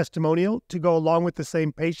video testimonial to go along with the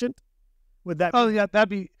same patient. Would that? Oh, yeah, that'd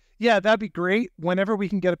be great. Whenever we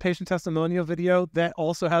can get a patient testimonial video that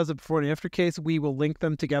also has a before and after case, we will link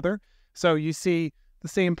them together. So you see the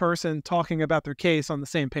same person talking about their case on the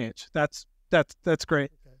same page. That's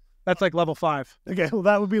great. Okay. That's like level 5. Okay, well,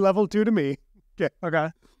 that would be level 2 to me. Okay. Okay.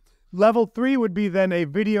 Level 3 would be then a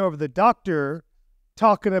video of the doctor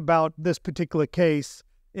talking about this particular case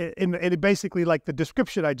in basically like the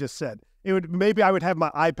description I just said. It would, maybe I would have my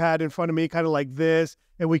iPad in front of me, kind of like this,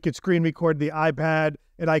 and we could screen record the iPad,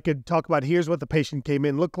 and I could talk about here's what the patient came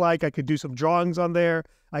in looked like. I could do some drawings on there.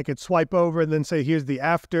 I could swipe over and then say, here's the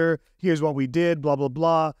after, here's what we did, blah, blah,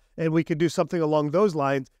 blah. And we could do something along those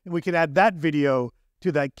lines, and we could add that video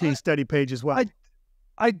to that case study page as well.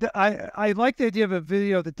 I like the idea of a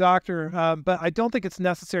video of the doctor, but I don't think it's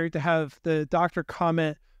necessary to have the doctor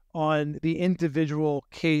comment on the individual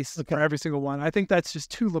case for every single one. I think that's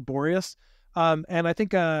just too laborious. And I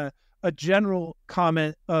think a general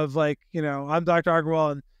comment of like, I'm Dr.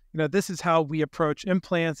 Agarwal, and this is how we approach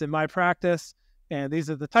implants in my practice, and these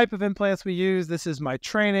are the type of implants we use. This is my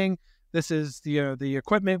training. This is the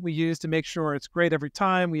equipment we use to make sure it's great every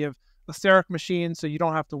time. We have a steric machine, so you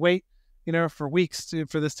don't have to wait for weeks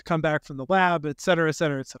for this to come back from the lab, et cetera, et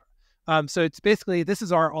cetera, et cetera. So it's basically, this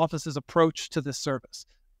is our office's approach to this service.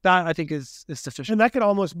 That I think is sufficient. And that could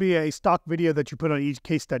almost be a stock video that you put on each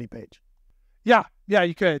case study page. Yeah,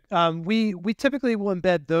 you could. We typically will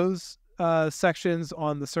embed those sections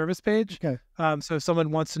on the service page. Okay. So if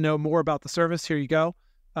someone wants to know more about the service, here you go.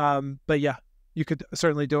 But yeah, you could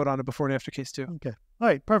certainly do it on a before and after case too. Okay. All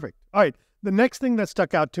right. Perfect. All right. The next thing that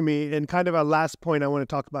stuck out to me, and kind of a last point I want to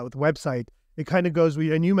talk about with the website, it kind of goes,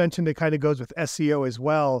 and you mentioned it kind of goes with SEO as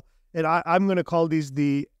well. And I'm going to call these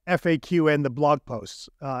the FAQ and the blog posts.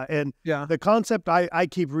 And the concept I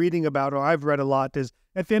keep reading about, or I've read a lot, is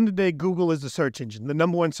at the end of the day, Google is the search engine, the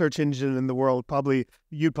number one search engine in the world.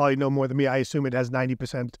 You'd probably know more than me. I assume it has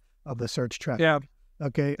 90% of the search traffic. Yeah.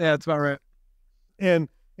 Okay. Yeah, that's about right. And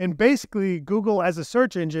basically, Google as a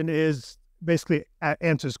search engine is basically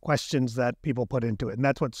answers questions that people put into it. And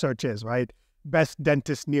that's what search is, right? Best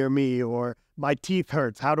dentist near me, or my teeth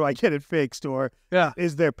hurts, how do I get it fixed? Or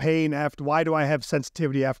is there pain after, why do I have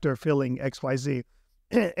sensitivity after filling XYZ?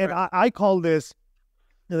 And I call this,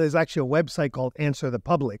 there's actually a website called Answer the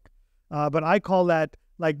Public, but I call that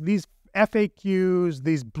like these FAQs,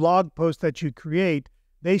 these blog posts that you create,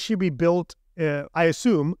 they should be built, I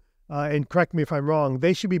assume, and correct me if I'm wrong,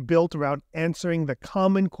 they should be built around answering the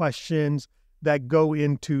common questions that go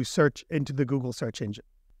into the Google search engine.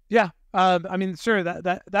 Yeah. I mean, sure,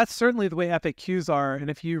 that's certainly the way FAQs are. And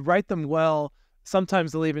if you write them well,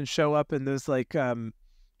 sometimes they'll even show up in those like, can't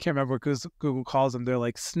remember what Google calls them. They're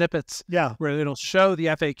like snippets where it'll show the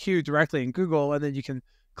FAQ directly in Google, and then you can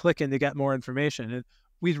click in to get more information. And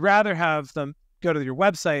we'd rather have them go to your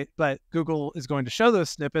website, but Google is going to show those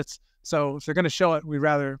snippets. So if they're going to show it, we'd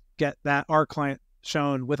rather get our client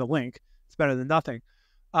shown with a link. It's better than nothing.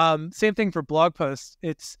 Same thing for blog posts.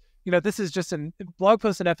 It's, this is just blog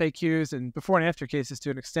posts and FAQs and before and after cases to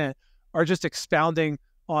an extent are just expounding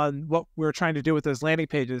on what we're trying to do with those landing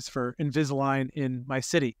pages for Invisalign in my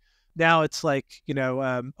city. Now it's like,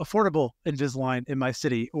 affordable Invisalign in my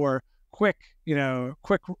city, or quick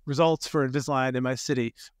results for Invisalign in my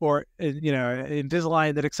city, or,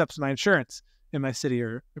 Invisalign that accepts my insurance in my city,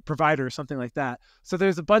 or a provider or something like that. So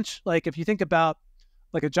there's a bunch, like if you think about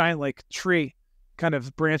like a giant like tree kind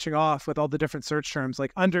of branching off with all the different search terms,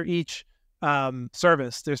 like under each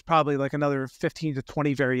service, there's probably like another 15 to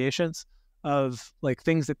 20 variations of like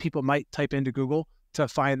things that people might type into Google to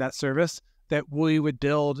find that service that we would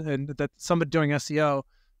build, and that somebody doing SEO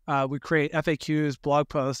would create FAQs, blog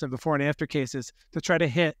posts, and before and after cases to try to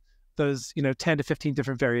hit those, 10 to 15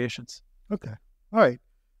 different variations. Okay. All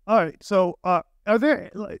right. So are there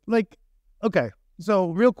so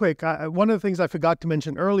real quick, one of the things I forgot to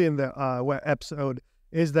mention early in the episode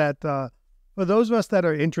is that for those of us that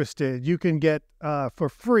are interested, you can get for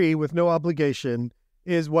free with no obligation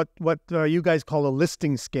is what you guys call a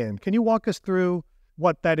listing scan. Can you walk us through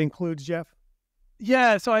what that includes, Jeff?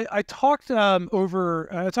 Yeah, so I talked about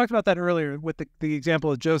that earlier with the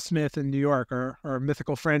example of Joe Smith in New York, our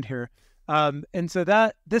mythical friend here. And so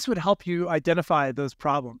this would help you identify those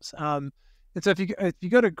problems. And so if you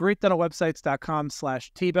go to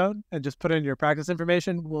greatdentalwebsites.com/tbone and just put in your practice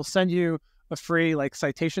information, we'll send you a free like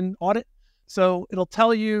citation audit. So it'll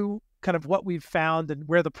tell you kind of what we've found and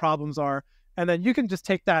where the problems are. And then you can just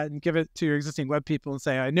take that and give it to your existing web people and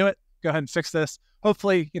say, I knew it, go ahead and fix this.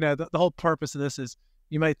 Hopefully, the whole purpose of this is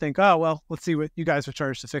you might think, oh, well, let's see what you guys are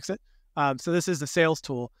charged to fix it. So this is the sales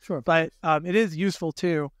tool, but it is useful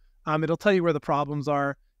too. It'll tell you where the problems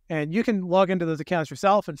are, and you can log into those accounts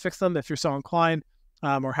yourself and fix them if you're so inclined,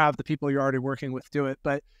 or have the people you're already working with do it.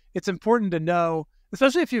 But it's important to know,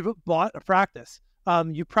 especially if you've bought a practice,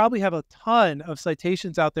 you probably have a ton of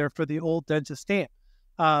citations out there for the old dentist stamp.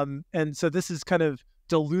 And so this is kind of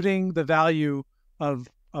diluting the value of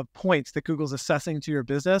points that Google's assessing to your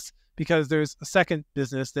business because there's a second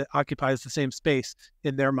business that occupies the same space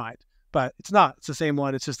in their mind. But it's not. It's the same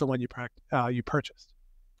one. It's just the one you purchased.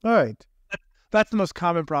 All right. That's the most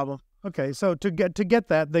common problem. Okay. So to get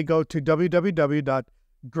that, they go to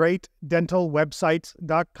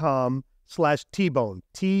www.greatdentalwebsites.com/tbone,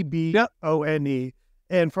 TBONE.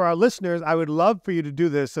 And for our listeners, I would love for you to do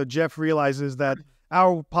this so Jeff realizes that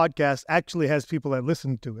our podcast actually has people that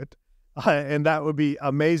listen to it. And that would be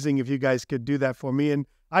amazing if you guys could do that for me. And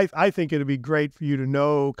I think it would be great for you to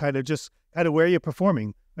know kind of where you're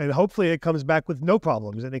performing. And hopefully it comes back with no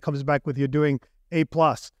problems. And it comes back with you're doing A+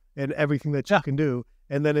 and everything that you can do.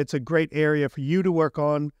 And then it's a great area for you to work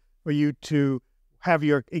on, for you to have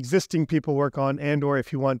your existing people work on, and or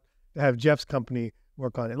if you want to have Jeff's company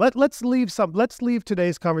work on it. Let's leave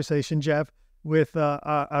today's conversation, Jeff, with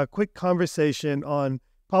a quick conversation on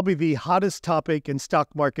probably the hottest topic in stock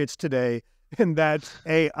markets today, and that's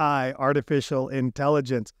AI, artificial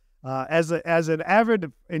intelligence. As an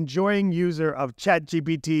avid enjoying user of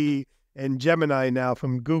ChatGPT and Gemini now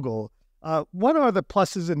from Google, what are the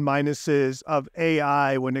pluses and minuses of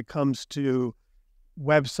AI when it comes to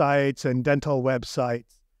websites and dental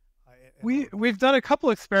websites? We've done a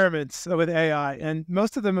couple experiments with AI, and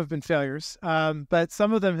most of them have been failures, but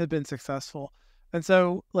some of them have been successful. And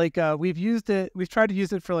so, we've tried to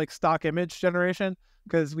use it for stock image generation,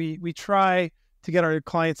 because we try to get our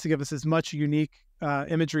clients to give us as much unique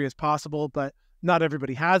imagery as possible, but not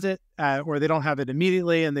everybody has it, or they don't have it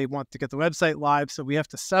immediately, and they want to get the website live. So we have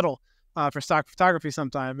to settle for stock photography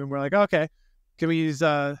sometime, and we're like, okay, can we use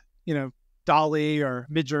Dolly or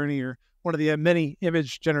Midjourney or one of the many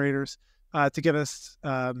image generators to give us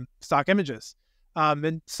stock images?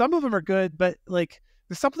 And some of them are good, but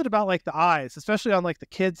there's something about the eyes, especially on the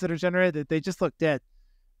kids that are generated, that they just look dead.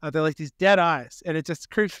 They're like these dead eyes, and it just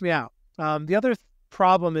creeps me out. The other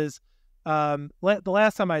problem is, the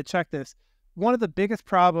last time I checked this, one of the biggest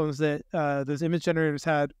problems that those image generators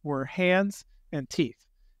had were hands and teeth.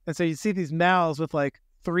 And so you see these mouths with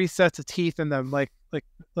 3 sets of teeth in them,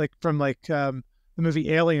 from the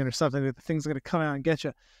movie Alien or something, that the thing's going to come out and get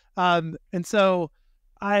you. And so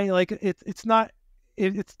it's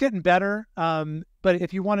getting better. But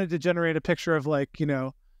if you wanted to generate a picture of a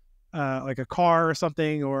car or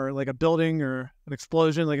something, or a building or an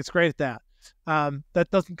explosion, it's great at that. That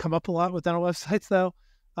doesn't come up a lot with dental websites though.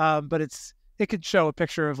 But it could show a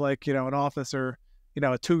picture of an office or,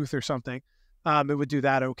 a tooth or something. It would do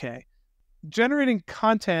that okay. Generating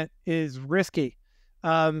content is risky.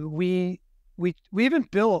 We even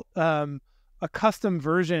built a custom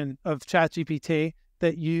version of ChatGPT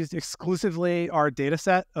that used exclusively our data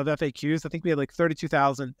set of FAQs. I think we had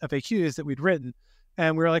 32,000 FAQs that we'd written.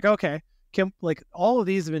 And we were like, okay, all of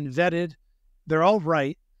these have been vetted. They're all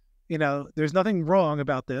right. There's nothing wrong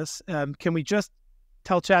about this. Can we just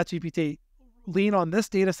tell ChatGPT, lean on this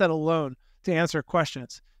data set alone to answer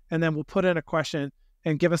questions? And then we'll put in a question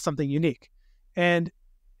and give us something unique. And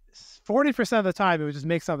 40% of the time, it would just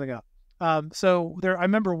make something up. So I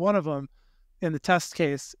remember one of them in the test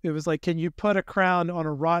case, it was can you put a crown on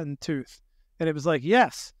a rotten tooth? And it was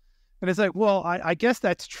yes. And it's well, I guess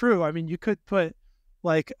that's true. I mean, you could put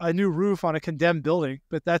a new roof on a condemned building,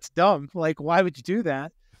 but that's dumb. Why would you do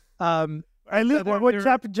that? What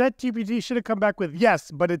ChatGPT should have come back with,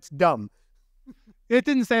 yes, but it's dumb. It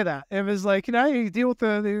didn't say that. It was you deal with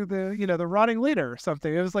the rotting leader or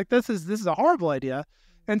something. It was this is a horrible idea.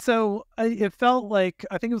 And so it felt I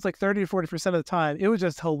think it was 30 to 40% of the time, it would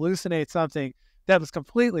just hallucinate something that was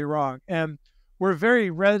completely wrong. And we're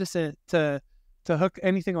very reticent to hook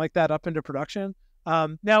anything like that up into production.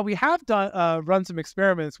 Now we have run some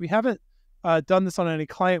experiments. We haven't done this on any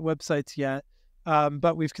client websites yet,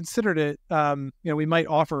 but we've considered it. We might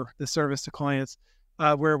offer the service to clients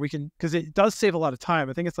where we can, because it does save a lot of time.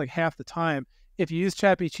 I think it's half the time if you use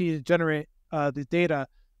ChatGPT to generate the data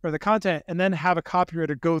or the content, and then have a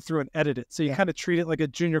copywriter go through and edit it. So you kind of treat it like a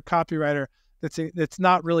junior copywriter that's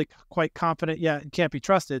not really quite confident yet and can't be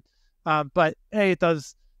trusted. But it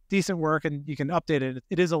does decent work, and you can update it.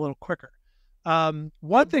 It is a little quicker.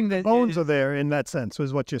 One thing that bones are there in that sense,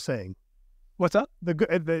 is what you're saying. What's up?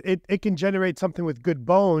 It can generate something with good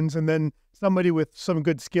bones, and then somebody with some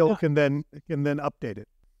good skill can then update it.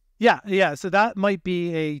 Yeah. So that might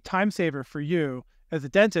be a time saver for you as a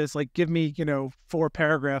dentist. Give me 4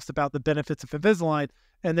 paragraphs about the benefits of Invisalign,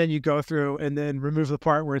 and then you go through and then remove the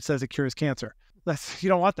part where it says it cures cancer. You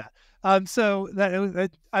don't want that. So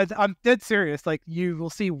I'm dead serious. You will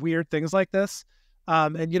see weird things like this,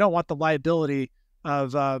 and you don't want the liability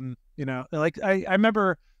of I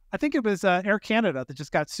remember, I think it was Air Canada that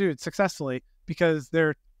just got sued successfully because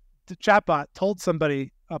the chatbot told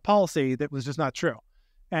somebody a policy that was just not true.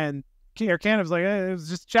 And Air Canada's like, it was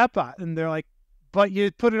just a chatbot. And they're like, but you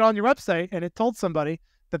put it on your website and it told somebody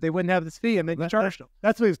that they wouldn't have this fee and then you charged them.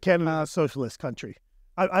 That's because Canada's a socialist country.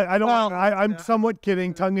 I'm somewhat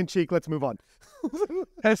kidding, tongue in cheek. Let's move on.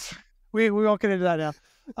 We won't get into that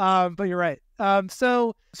now. But you're right.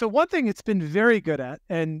 So one thing it's been very good at,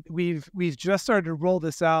 and we've just started to roll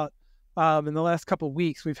this out in the last couple of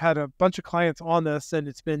weeks. We've had a bunch of clients on this, and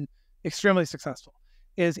it's been extremely successful,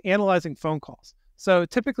 is analyzing phone calls. So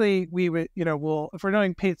typically we would, if we're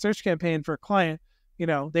doing paid search campaign for a client,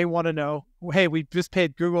 they want to know, hey, we just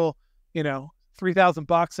paid Google,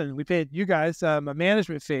 $3,000 and we paid you guys a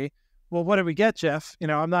management fee. Well, what did we get, Jeff?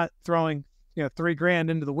 I'm not throwing, $3,000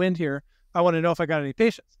 into the wind here. I want to know if I got any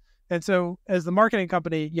patients. And so as the marketing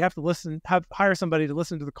company, you have to hire somebody to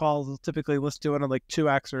listen to the calls. They'll typically listen to it on like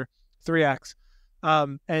 2x or 3x,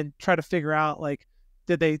 and try to figure out, like,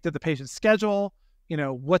 did the patient schedule?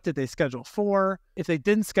 What did they schedule for? If they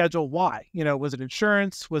didn't schedule, why? Was it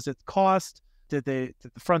insurance? Was it cost? Did the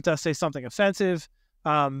front desk say something offensive?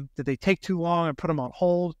 Did they take too long and put them on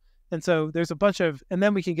hold? And so there's a bunch of, and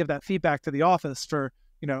then we can give that feedback to the office for,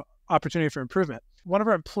 opportunity for improvement. One of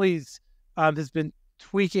our employees has been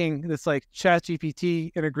tweaking this like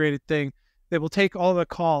ChatGPT integrated thing that will take all the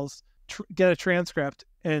calls, get a transcript,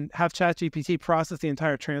 and have ChatGPT process the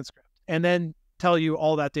entire transcript and then tell you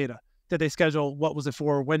all that data. Did they schedule? What was it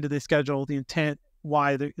for? When did they schedule? The intent,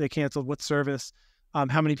 why they canceled, what service,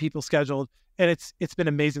 how many people scheduled. And it's been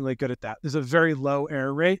amazingly good at that. There's a very low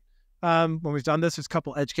error rate. When we've done this, there's a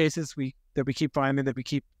couple edge cases that we keep finding, that we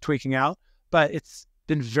keep tweaking out, but it's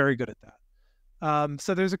been very good at that.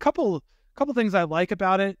 So there's a couple things I like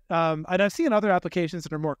about it. And I've seen other applications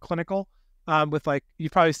that are more clinical, with, like,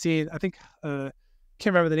 you've probably seen, I think, can't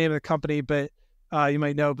remember the name of the company, but you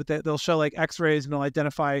might know, but they'll show like x-rays and they'll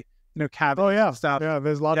identify, cavities. Oh yeah. And stuff. Yeah.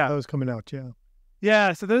 There's a lot of those coming out. Yeah.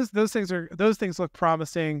 Yeah. So those things look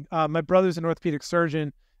promising. My brother's an orthopedic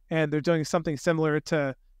surgeon, and they're doing something similar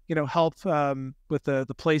to, help with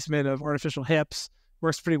the placement of artificial hips.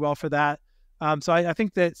 Works pretty well for that. So I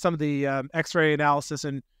think that some of the x-ray analysis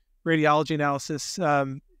and radiology analysis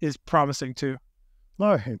is promising too.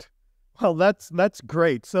 All right. Well, that's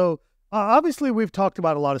great. So obviously we've talked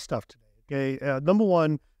about a lot of stuff today. Okay. Number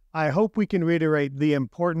one, I hope we can reiterate the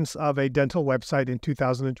importance of a dental website in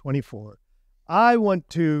 2024. I want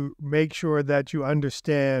to make sure that you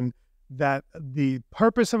understand that the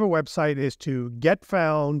purpose of a website is to get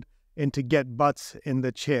found and to get butts in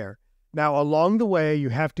the chair. Now, along the way, you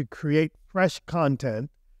have to create fresh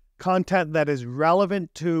content that is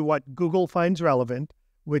relevant to what Google finds relevant,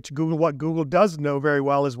 what Google does know very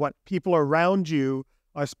well is what people around you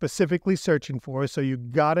are specifically searching for. So you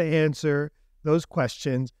got to answer those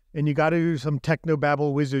questions, and you got to do some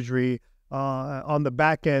technobabble wizardry on the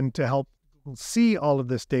back end to help people see all of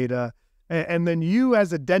this data. And then you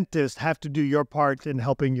as a dentist have to do your part in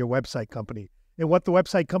helping your website company. And what the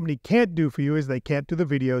website company can't do for you is they can't do the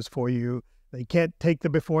videos for you. They can't take the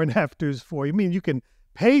before and afters for you. I mean, you can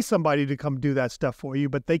pay somebody to come do that stuff for you,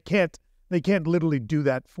 but they can't literally do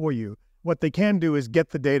that for you. What they can do is get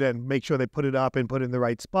the data and make sure they put it up and put it in the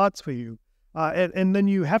right spots for you. And then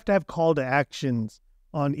you have to have call to actions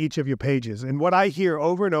on each of your pages. And what I hear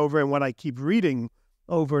over and over, and what I keep reading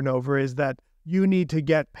over and over, is that you need to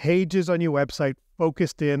get pages on your website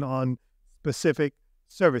focused in on specific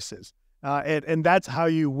services. And that's how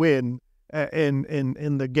you win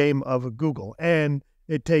in the game of Google. And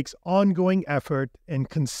it takes ongoing effort and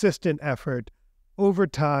consistent effort over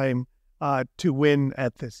time to win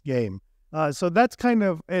at this game. So that's kind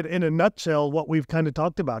of, in a nutshell, what we've kind of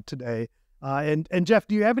talked about today. And Jeff,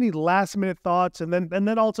 do you have any last minute thoughts? And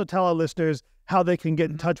then also tell our listeners how they can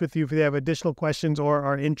get in touch with you if they have additional questions or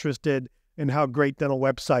are interested in how Great Dental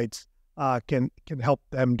websites can help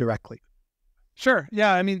them directly. Sure.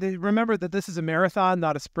 Yeah. I mean, remember that this is a marathon,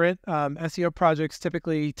 not a sprint. SEO projects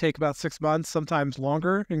typically take about 6 months, sometimes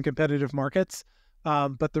longer in competitive markets.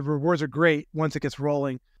 But the rewards are great once it gets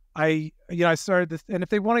rolling. I started this, and if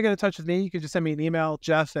they want to get in touch with me, you can just send me an email,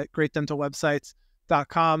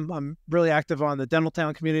 jeff@greatdentalwebsites.com. I'm really active on the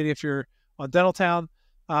Dentaltown community. If you're on Dentaltown,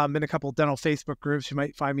 in a couple of dental Facebook groups, you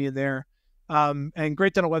might find me in there. And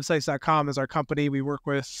greatdentalwebsites.com is our company. We work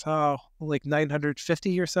with like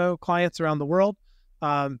 950 or so clients around the world,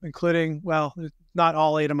 including, well, not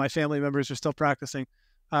all 8 of my family members are still practicing,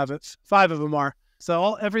 but 5 of them are.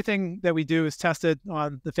 So everything that we do is tested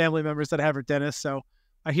on the family members that I have are dentists. So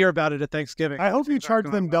I hear about it at Thanksgiving. I hope you charge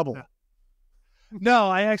them double. No,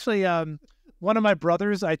 I actually, one of my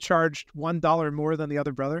brothers, I charged $1 more than the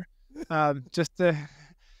other brother, just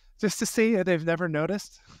just to see if they've never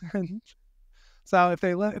noticed. So if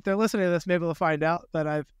they're listening to this, maybe they'll find out that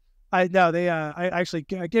I actually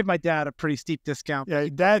gave my dad a pretty steep discount. Yeah,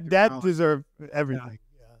 dad deserve everything.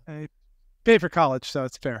 Yeah. I paid for college, so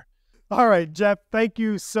it's fair. All right, Jeff, thank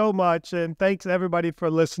you so much. And thanks everybody for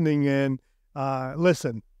listening in.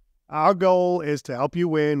 Listen, our goal is to help you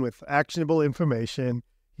win with actionable information.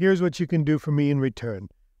 Here's what you can do for me in return.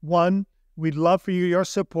 1, we'd love for your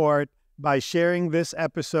support by sharing this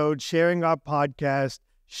episode, sharing our podcast,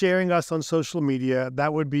 sharing us on social media.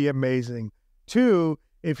 That would be amazing. 2,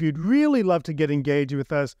 if you'd really love to get engaged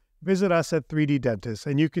with us, visit us at 3D Dentist.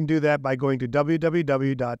 And you can do that by going to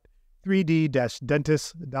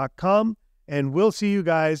www.3d-dentist.com. And we'll see you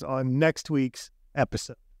guys on next week's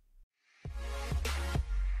episode.